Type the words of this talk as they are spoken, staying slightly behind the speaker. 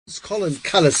It's Colin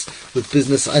Cullis with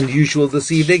Business Unusual this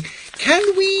evening. Can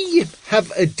we have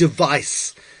a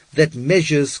device that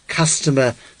measures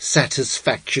customer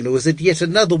satisfaction, or is it yet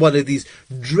another one of these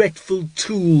dreadful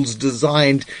tools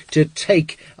designed to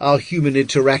take our human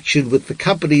interaction with the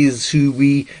companies who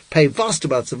we pay vast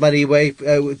amounts of money away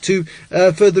to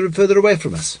further and further away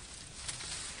from us?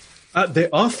 There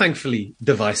are thankfully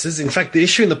devices. In fact, the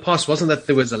issue in the past wasn't that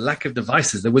there was a lack of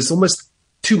devices. There was almost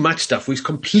too much stuff. We've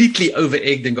completely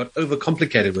over-egged and got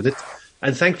overcomplicated with it.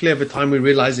 And thankfully, over time, we're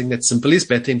realizing that simple is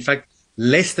better. In fact,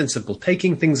 less than simple.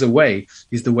 Taking things away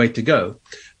is the way to go.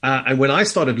 And when I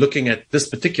started looking at this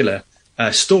particular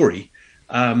story,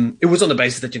 it was on the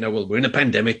basis that, we're in a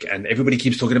pandemic and everybody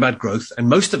keeps talking about growth. And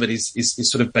most of it is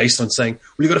sort of based on saying,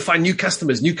 well, you've got to find new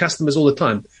customers all the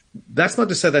time. That's not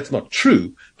to say that's not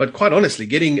true, but quite honestly,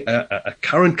 getting a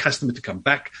current customer to come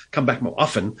back more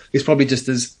often is probably just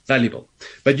as valuable.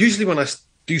 But usually when I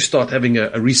do start having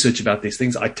a research about these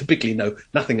things, I typically know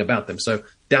nothing about them. So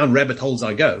down rabbit holes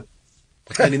I go.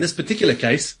 And in this particular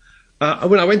case,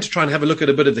 when I went to try and have a look at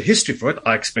a bit of the history for it,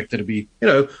 I expected to be,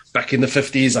 back in the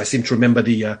 50s. I seem to remember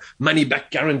the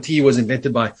money-back guarantee was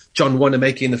invented by John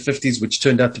Wanamaker in the 50s, which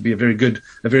turned out to be a very good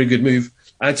move.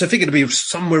 And so I figured it'd be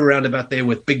somewhere around about there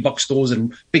with big box stores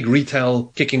and big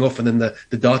retail kicking off and then the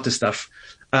data stuff.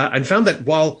 And found that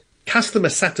while customer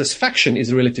satisfaction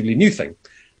is a relatively new thing,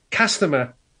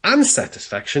 customer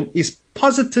unsatisfaction is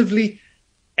positively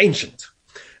ancient.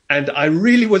 And I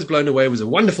really was blown away. It was a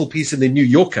wonderful piece in the New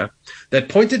Yorker that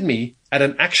pointed me at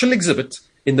an actual exhibit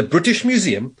in the British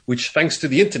Museum, which thanks to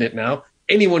the internet now,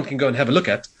 anyone can go and have a look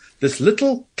at, this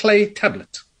little clay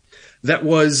tablet that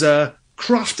was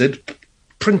crafted,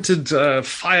 printed,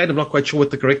 fired, I'm not quite sure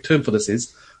what the correct term for this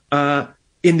is,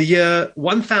 in the year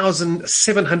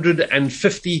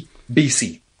 1750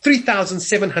 BC,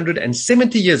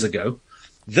 3,770 years ago.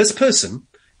 This person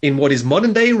in what is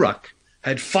modern-day Iraq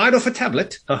had fired off a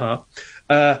tablet to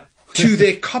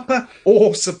their copper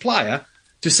ore supplier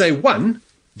to say, one,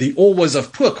 the ore was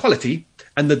of poor quality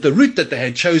and that the route that they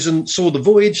had chosen saw the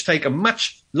voyage take a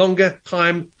much longer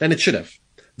time than it should have.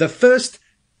 The first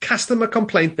customer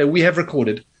complaint that we have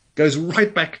recorded goes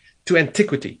right back to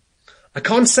antiquity. I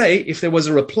can't say if there was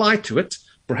a reply to it.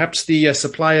 Perhaps the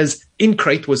supplier's in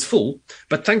crate was full,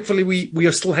 but thankfully we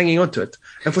are still hanging on to it.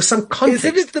 And for some context...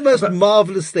 Isn't it the most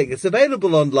marvellous thing? It's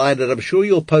available online, and I'm sure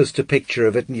you'll post a picture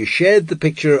of it, and you shared the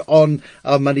picture on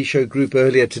our Money Show group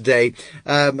earlier today.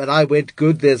 And I went,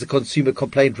 good, there's a consumer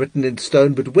complaint written in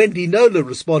stone, but Wendy Nola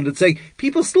responded saying,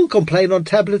 people still complain on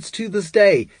tablets to this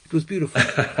day. It was beautiful.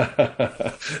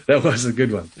 That was a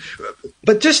good one.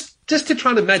 But just to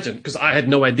try and imagine, because I had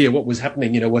no idea what was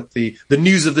happening, what the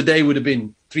news of the day would have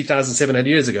been 3,700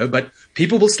 years ago, but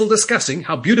people were still discussing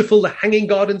how beautiful the Hanging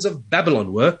Gardens of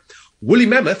Babylon were. Woolly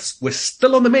mammoths were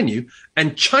still on the menu,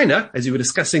 and China, as you were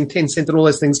discussing Tencent and all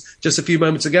those things just a few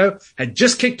moments ago, had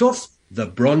just kicked off the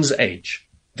Bronze Age.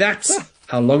 That's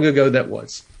how long ago that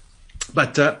was.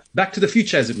 But back to the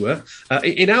future, as it were.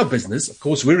 In our business, of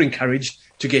course, we're encouraged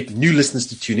to get new listeners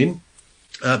to tune in.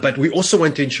 But we also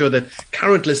want to ensure that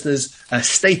current listeners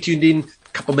stay tuned in a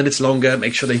couple minutes longer,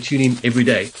 make sure they tune in every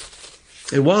day.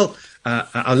 And while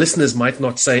our listeners might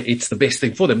not say it's the best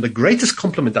thing for them, the greatest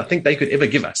compliment I think they could ever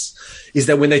give us is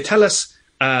that when they tell us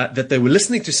that they were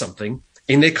listening to something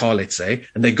in their car, let's say,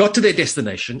 and they got to their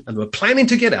destination and were planning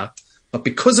to get out, but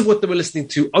because of what they were listening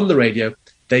to on the radio,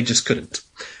 they just couldn't.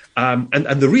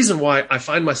 And the reason why I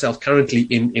find myself currently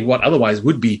in what otherwise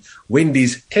would be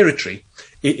Wendy's territory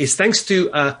is thanks to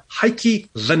Heikki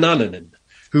Venäläinen,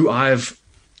 who I've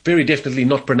very definitely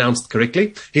not pronounced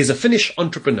correctly. He's a Finnish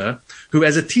entrepreneur who,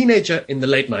 as a teenager in the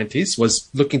late 90s, was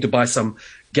looking to buy some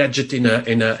gadget in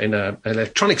an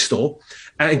electronic store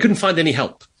and couldn't find any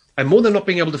help. And more than not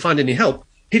being able to find any help,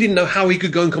 he didn't know how he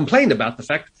could go and complain about the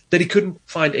fact that he couldn't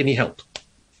find any help.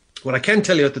 What I can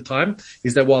tell you at the time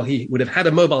is that while he would have had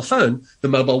a mobile phone, the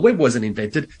mobile web wasn't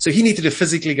invented, so he needed to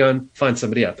physically go and find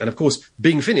somebody out. And of course,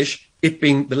 being Finnish, it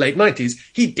being the late 90s,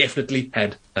 he definitely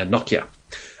had a Nokia.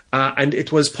 And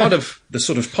it was part of the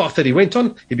sort of path that he went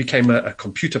on. He became a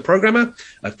computer programmer,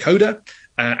 a coder,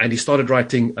 and he started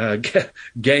writing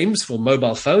games for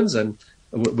mobile phones. And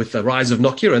with the rise of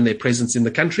Nokia and their presence in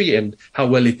the country and how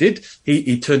well it did,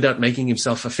 he turned out making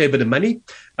himself a fair bit of money.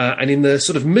 And in the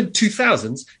sort of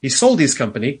mid-2000s, he sold his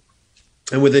company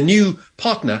and with a new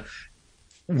partner,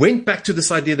 went back to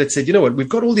this idea that said, you know what, we've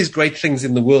got all these great things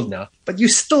in the world now, but you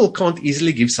still can't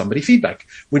easily give somebody feedback.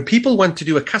 When people want to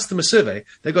do a customer survey,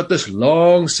 they've got this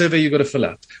long survey you've got to fill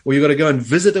out, or you've got to go and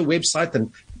visit a website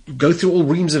and go through all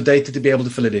reams of data to be able to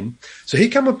fill it in. So he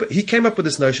came up with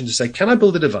this notion to say, can I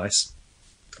build a device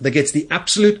that gets the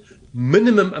absolute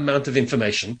minimum amount of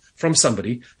information from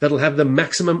somebody that'll have the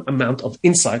maximum amount of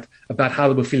insight about how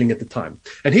they were feeling at the time.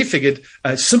 And he figured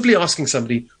simply asking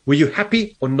somebody, were you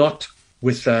happy or not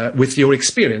with your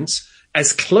experience,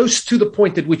 as close to the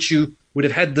point at which you would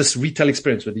have had this retail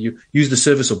experience, whether you used the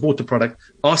service or bought the product,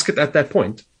 ask it at that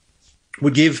point,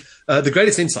 would give the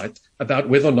greatest insight about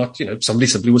whether or not, somebody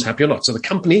simply was happy or not. So the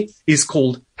company is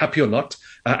called Happy or Not.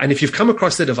 And if you've come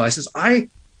across their devices, I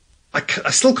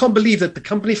still can't believe that the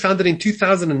company founded in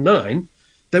 2009,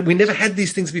 that we never had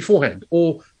these things beforehand,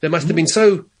 or they must have been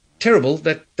so terrible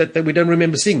that we don't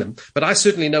remember seeing them. But I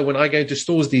certainly know when I go into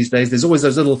stores these days, there's always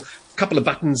those little couple of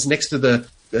buttons next to the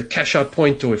cash out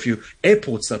point, or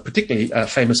airports are particularly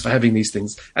famous for having these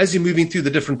things. As you're moving through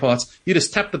the different parts, you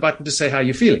just tap the button to say how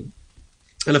you're feeling.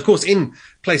 And of course, in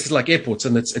places like airports,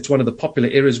 and it's one of the popular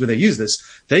areas where they use this,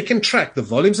 they can track the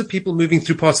volumes of people moving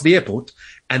through parts of the airport,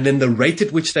 and then the rate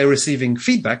at which they're receiving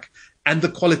feedback and the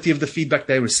quality of the feedback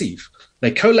they receive.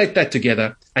 They collate that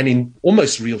together, and in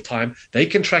almost real time, they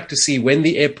can track to see when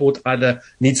the airport either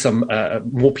needs some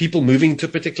more people moving to a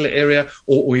particular area,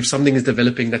 or if something is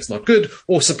developing that's not good,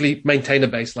 or simply maintain a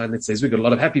baseline that says we've got a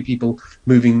lot of happy people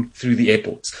moving through the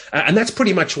airports. And that's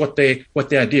pretty much what their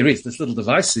idea is. This little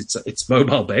device, it's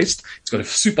mobile based. It's got a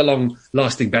super long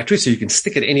lasting battery, so you can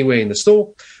stick it anywhere in the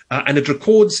store, and it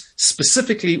records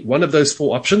specifically one of those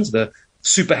four options: the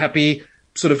super happy,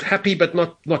 sort of happy but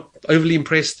not overly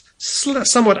impressed,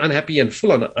 somewhat unhappy, and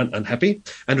full on unhappy.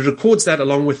 And it records that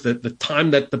along with the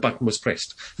time that the button was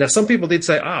pressed. Now, some people did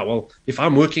say, well, if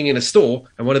I'm working in a store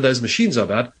and one of those machines are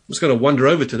bad, I'm just going to wander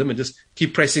over to them and just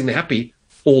keep pressing the happy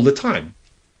all the time.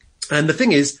 And the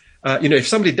thing is, if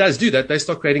somebody does do that, they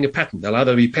start creating a pattern. They'll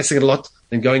either be pressing it a lot,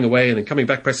 then going away, and then coming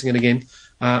back, pressing it again.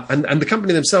 And the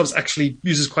company themselves actually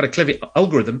uses quite a clever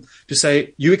algorithm to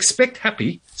say, you expect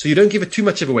happy, so you don't give it too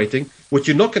much of a weighting. What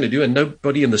you're not going to do, and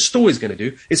nobody in the store is going to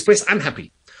do, is press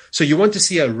unhappy. So you want to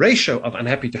see a ratio of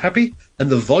unhappy to happy and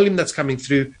the volume that's coming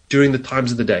through during the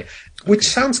times of the day, which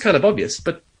sounds kind of obvious,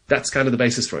 but that's kind of the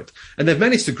basis for it. And they've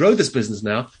managed to grow this business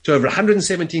now to over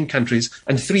 117 countries,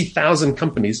 and 3,000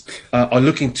 companies are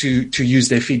looking to use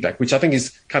their feedback, which I think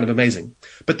is kind of amazing.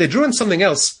 But they drew on something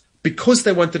else because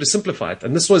they wanted to simplify it.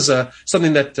 And this was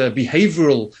something that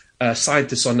behavioral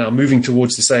scientists are now moving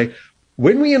towards, to say,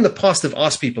 when we in the past have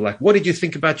asked people, like, what did you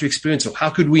think about your experience, or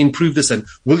how could we improve this, and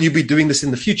will you be doing this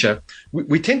in the future?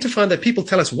 We tend to find that people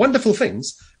tell us wonderful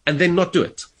things and then not do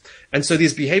it. And so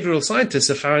these behavioral scientists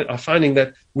are finding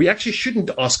that we actually shouldn't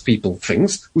ask people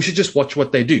things. We should just watch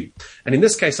what they do. And in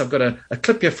this case, I've got a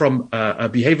clip here from a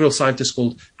behavioral scientist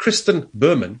called Kristen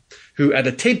Berman, who at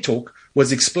a TED Talk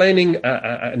was explaining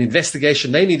an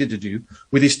investigation they needed to do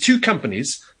with these two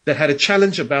companies that had a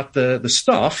challenge about the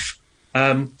staff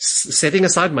setting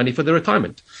aside money for their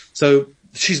retirement. So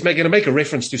she's going to make a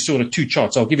reference to sort of two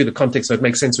charts. I'll give you the context so it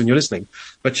makes sense when you're listening.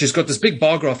 But she's got this big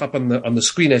bar graph up on the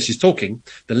screen as she's talking.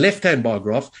 The left-hand bar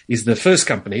graph is the first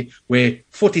company, where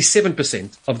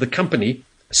 47% of the company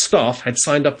staff had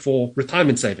signed up for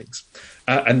retirement savings,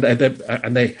 and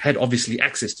they had obviously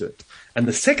access to it. And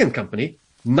the second company,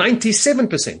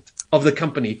 97% of the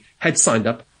company had signed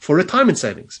up for retirement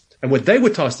savings. And what they were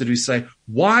tasked to do is say,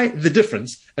 why the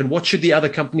difference, and what should the other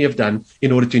company have done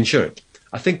in order to ensure it?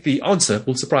 I think the answer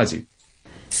will surprise you.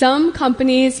 Some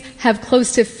companies have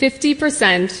close to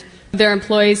 50% of their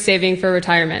employees saving for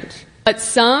retirement, but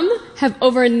some have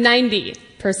over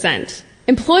 90%.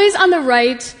 Employees on the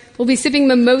right will be sipping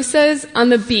mimosas on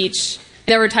the beach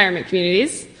in their retirement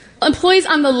communities. Employees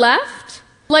on the left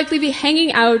will likely be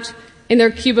hanging out in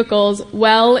their cubicles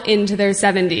well into their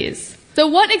 70s. So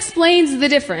what explains the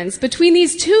difference between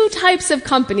these two types of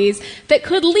companies that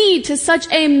could lead to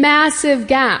such a massive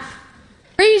gap?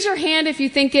 Raise your hand if you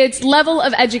think it's level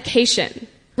of education.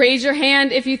 Raise your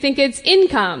hand if you think it's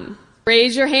income.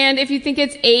 Raise your hand if you think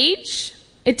it's age.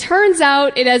 It turns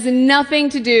out it has nothing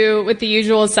to do with the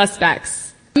usual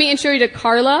suspects. Let me introduce you to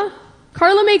Carla.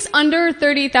 Carla makes under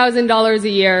 $30,000 a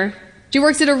year. She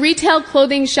works at a retail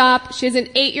clothing shop. She has an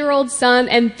 8-year-old son,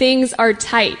 and things are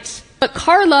tight. But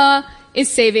Carla is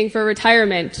saving for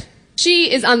retirement.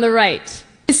 She is on the right.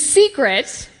 The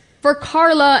secret for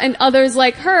Carla and others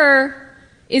like her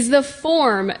is the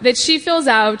form that she fills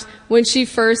out when she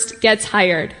first gets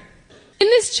hired. In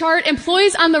this chart,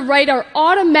 employees on the right are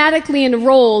automatically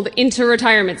enrolled into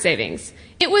retirement savings.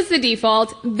 It was the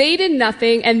default. They did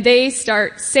nothing, and they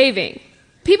start saving.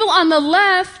 People on the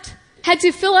left had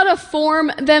to fill out a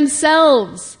form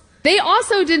themselves. They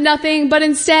also did nothing, but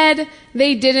instead,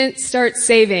 they didn't start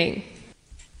saving.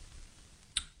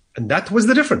 And that was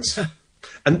the difference.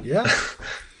 And yeah.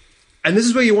 And this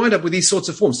is where you wind up with these sorts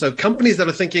of forms. So companies that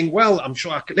are thinking, well, I'm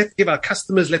sure let's give our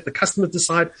customers, let the customers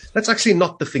decide. That's actually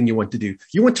not the thing you want to do.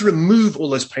 You want to remove all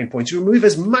those pain points. You remove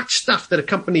as much stuff that a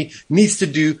company needs to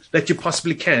do that you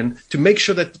possibly can to make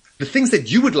sure that the things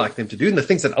that you would like them to do and the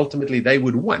things that ultimately they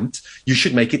would want, you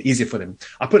should make it easier for them.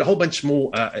 I put a whole bunch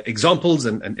more examples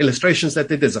and illustrations that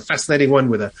they did. There's a fascinating one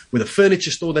with a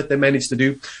furniture store that they managed to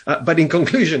do. But in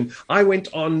conclusion, I went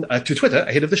on to Twitter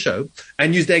ahead of the show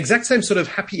and used the exact same sort of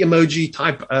happy emoji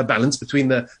type balance between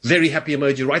the very happy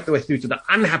emoji right the way through to the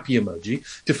unhappy emoji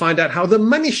to find out how the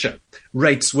Money Show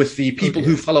rates with the people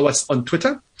who follow us on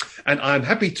Twitter. And I'm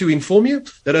happy to inform you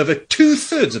that over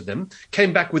 2/3 of them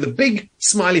came back with a big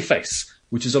smiley face,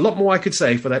 which is a lot more I could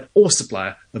say for that ore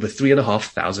supplier over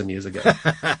 3,500 years ago.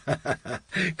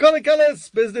 Colin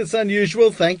Cullis, Business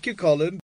Unusual. Thank you, Colin.